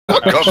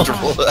not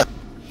comfortable.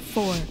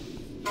 4, 3,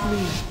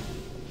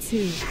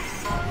 2,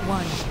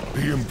 1.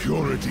 The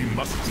impurity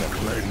must be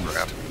cleansed.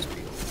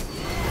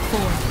 4,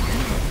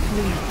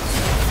 3,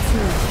 2.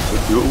 We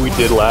do what we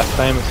did last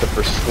time, except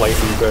for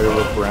slightly better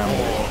with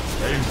Bramble.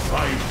 They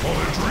fight for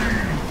the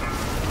dream.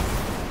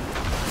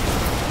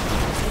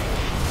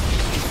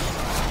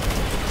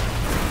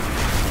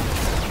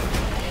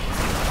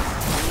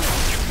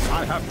 I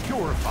have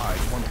purified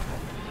one of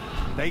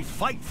them. They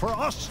fight for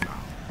us now.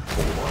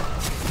 4.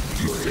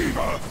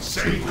 Deceiver,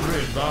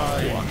 sacred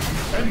vine,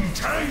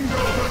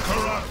 entangle the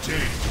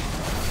corrupted.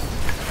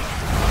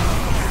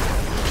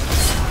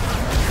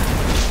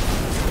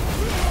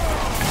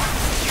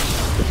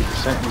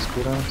 50% is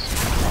good on us.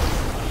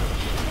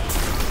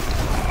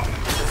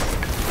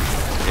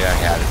 Yeah, I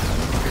had it.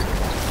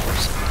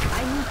 I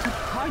need to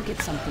target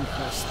something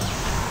first.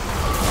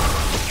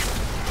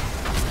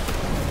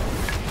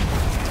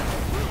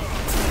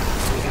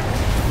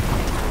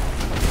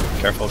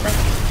 Careful, Brent.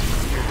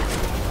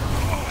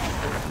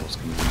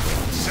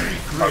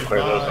 Sacred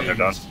clear those when they're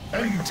done.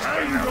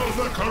 Entangle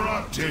the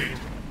corrupted.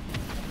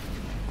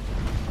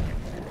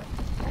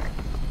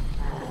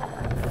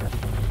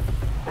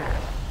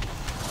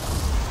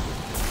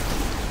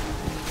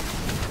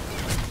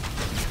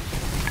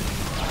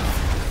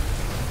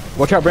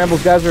 Watch out,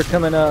 Brambles guys are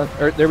coming,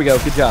 there we go,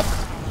 good job.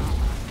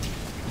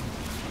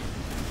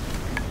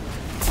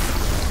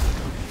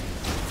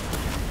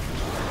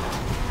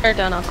 They're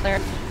done, I'll clear.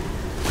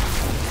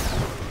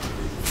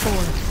 4,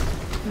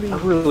 3. I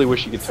really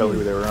wish you could tell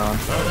who they were on.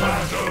 The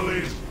battle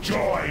is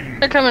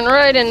joined. They're coming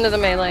right into the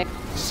melee.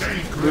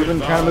 Sacred Moving,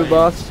 trying to move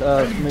boss,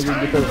 maybe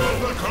get those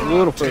a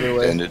little further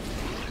away. Ended.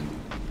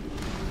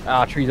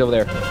 Ah, trees over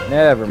there.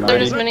 Never Cleared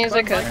mind. as many as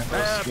I could.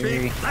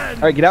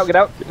 Alright, get out, get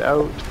out. Get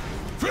out.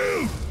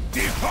 Filth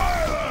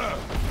defiler.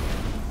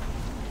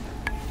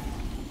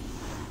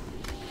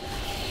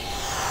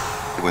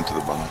 They went to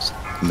the boss.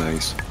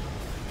 Nice.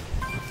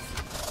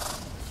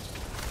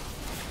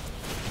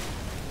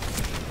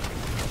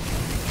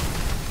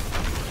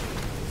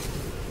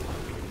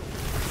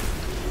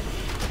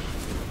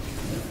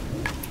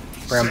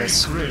 Brambles.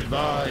 Sacred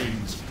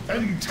vines,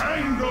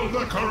 entangle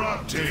the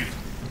corrupted.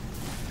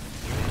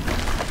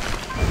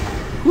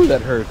 Whew,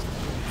 that hurt.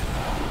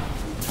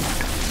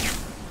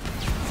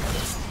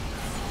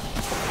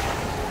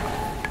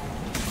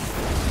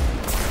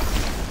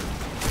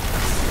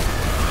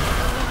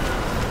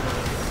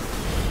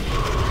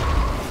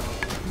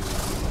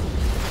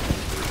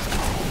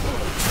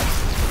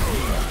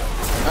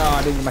 Oh,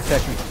 I didn't get my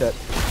section set.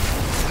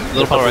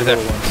 Little puddle right there.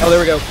 Oh, there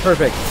we go.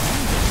 Perfect.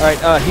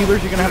 Alright,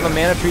 healers, you're gonna have a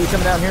mana tree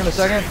coming down here in a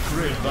second.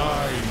 Sacred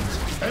vines,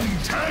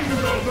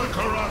 entangle the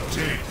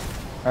corrupted.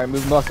 Alright,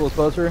 move muscle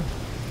closer.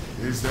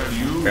 Is that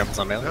you, Brambles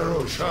on melee.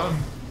 Naroshan?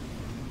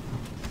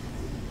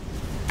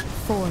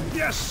 4.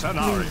 Yes,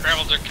 Cenarus.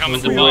 Brambles are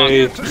coming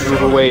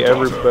Move away,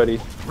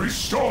 everybody.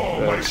 Restore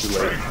my Too late.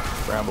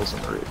 strength. Brambles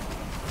in the raid.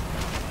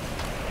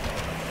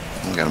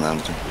 I got him out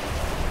of there.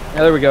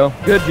 Yeah, there we go.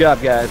 Good job,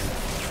 guys.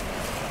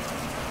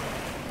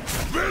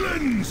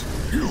 Villains!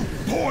 You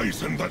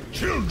poison the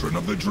children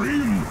of the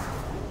dream!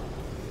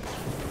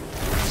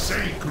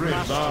 Sacred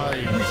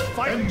vines,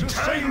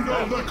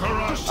 entangle the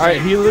corrupted!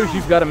 Alright, healers,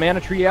 you've got a mana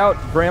tree out.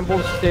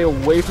 Brambles, stay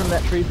away from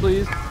that tree,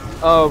 please.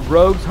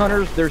 Rogues,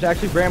 hunters, there's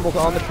actually brambles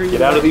on the tree.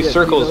 Get out of these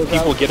circles,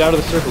 people. Get out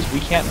of the circles. We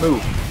can't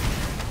move.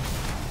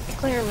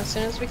 Clear them as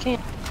soon as we can.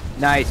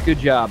 Nice, good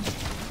job.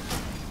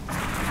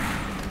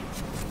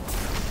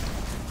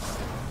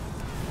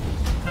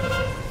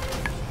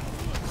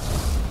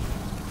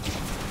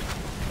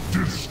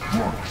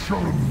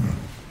 Destruction!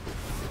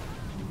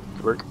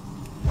 Good work.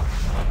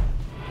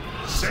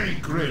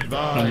 Sacred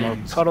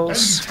vines,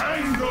 puddles.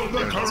 entangle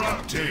the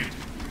corrupted!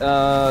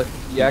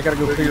 Yeah, I gotta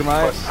go clear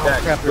my... Oh,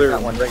 crap, there's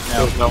that one right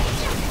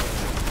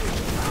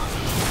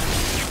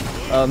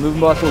now.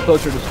 Moving boss a little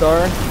closer to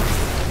Star.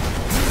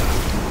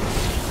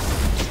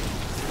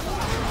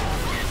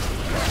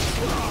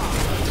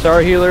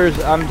 Sorry, healers,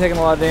 I'm taking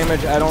a lot of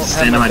damage. I don't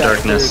Stay in have my stat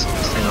darkness.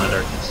 cleared. Stay in my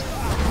darkness.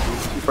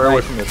 Too far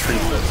away from the tree,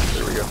 but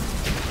there we go.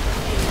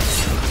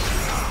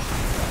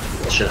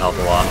 Should help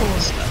a lot.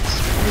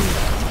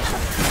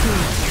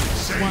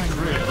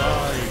 Sacred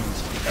vines,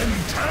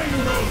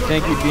 entangle the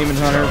Thank you, Demon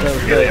Hunter. That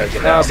was Yeah,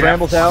 good. yeah,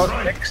 Brambles out.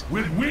 Strike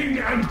with wing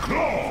and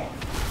claw!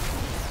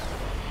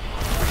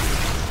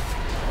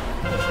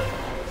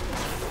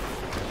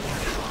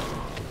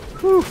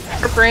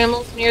 Our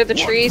brambles near the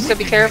tree, so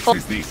be careful.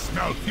 Is this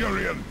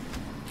Malfurion?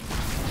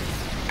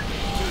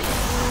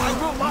 I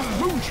will not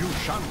lose you,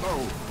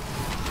 Shanlo.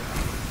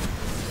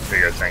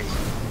 Bigger things.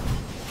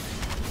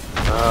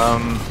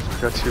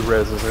 Got 2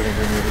 reses. I think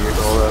we need to get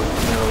all that.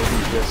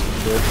 Yes, we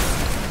did.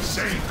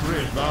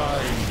 Sacred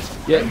vines.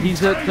 Yeah,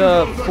 he's at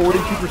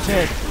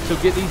 42%. So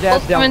get these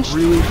ads down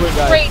really quick,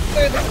 guys. Straight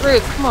through the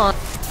group, come on.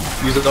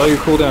 Use all your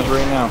cooldowns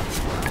right now.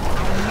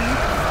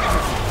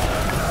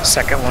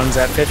 Second one's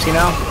at 50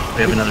 now.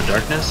 We have another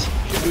darkness.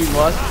 Should we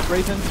lust,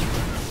 Rayton?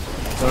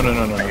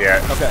 No. Yeah.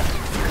 Okay.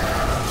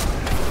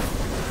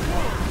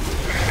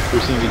 We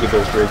just need to get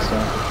those raids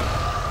done.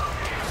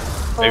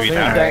 Maybe Clear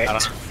not. deck. I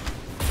don't know.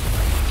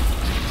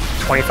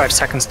 25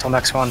 seconds till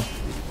next one.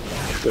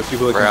 There's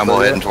people that can Bramble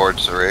clear heading it.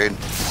 towards the raid.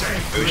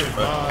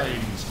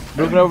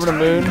 Moving over to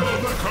moon.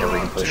 Yeah, we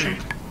can push him.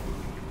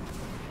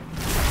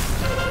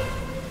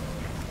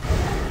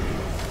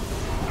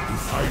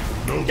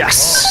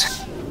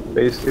 Yes!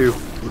 Phase 2.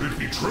 Would it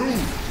be true?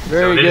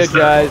 Very good,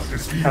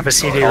 guys. Have a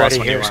CD Call us ready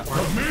when you here.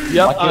 want.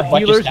 Yep. Watch your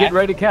Healers, stack. get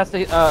ready to cast a.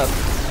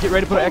 Get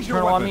ready to put an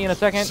external on me in a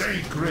second.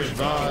 Sacred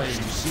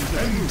vines,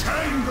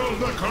 entangle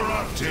the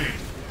corrupted.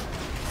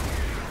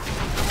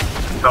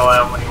 Call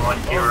out when you want,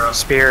 hero.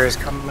 Spear is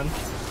coming.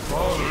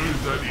 Father,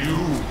 is that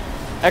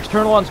you?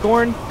 External on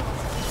Scorn.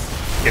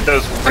 Get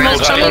those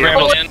Brambles coming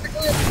Brambles forward.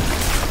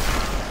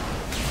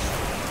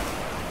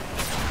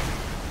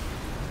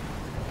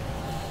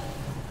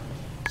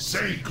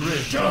 Sacred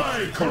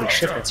die, Holy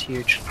shit, corruptor. that's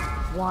huge.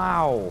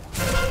 Wow.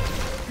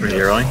 We're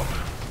heroing.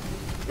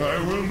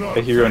 I will not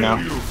A hero fail now.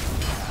 you.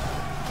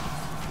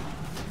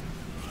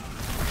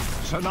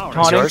 Cenarus,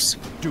 Taunting. Yours?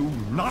 do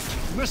not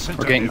listen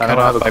We're to getting me. I cut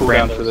don't have off a by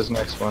cooldown Brandos. for this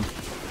next one. Do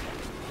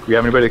we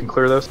have anybody that can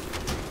clear those?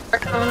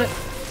 Work on it.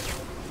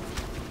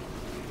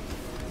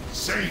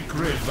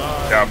 Sacred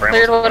vines,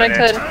 Cleared what I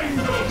could.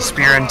 entangle the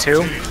Spear in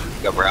 2.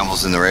 corrupted. Got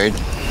Brambles in the raid.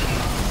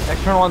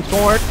 External on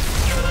Scorn.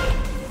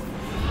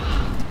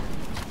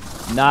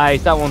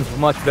 Nice. That one's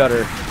much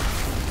better.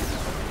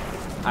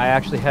 I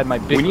actually had my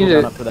big We need cooldown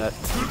it. up for that.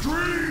 The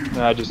dream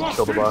Nah, I just must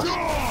killed the boss.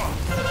 endure.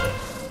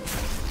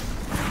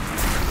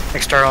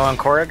 External on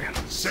Korrig.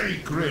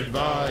 Sacred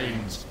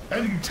vines,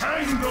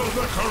 entangle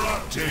the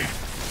corrupted.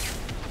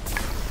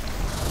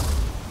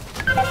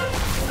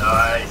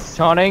 Nice.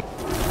 Taunting.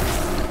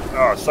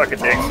 Oh, suck a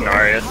dick,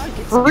 Cenarus.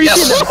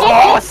 Freaking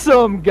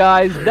awesome,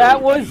 guys.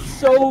 That was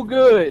so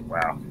good.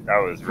 Wow, that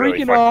was really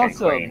Freaking fucking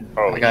awesome. clean.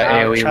 Holy I got cow.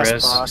 AoE Trust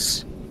res.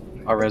 boss.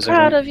 I'll res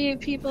Proud everyone. of you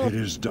people. It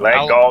is done. Leg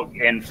Galt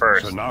in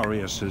first.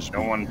 Cenarius has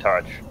No one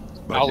touch.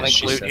 I'll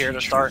link loot here to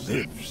start.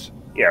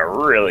 Yeah,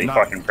 really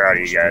fucking proud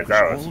of you guys.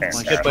 That was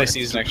fantastic. Good place to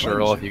use an extra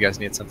roll if you guys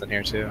need something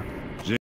here too.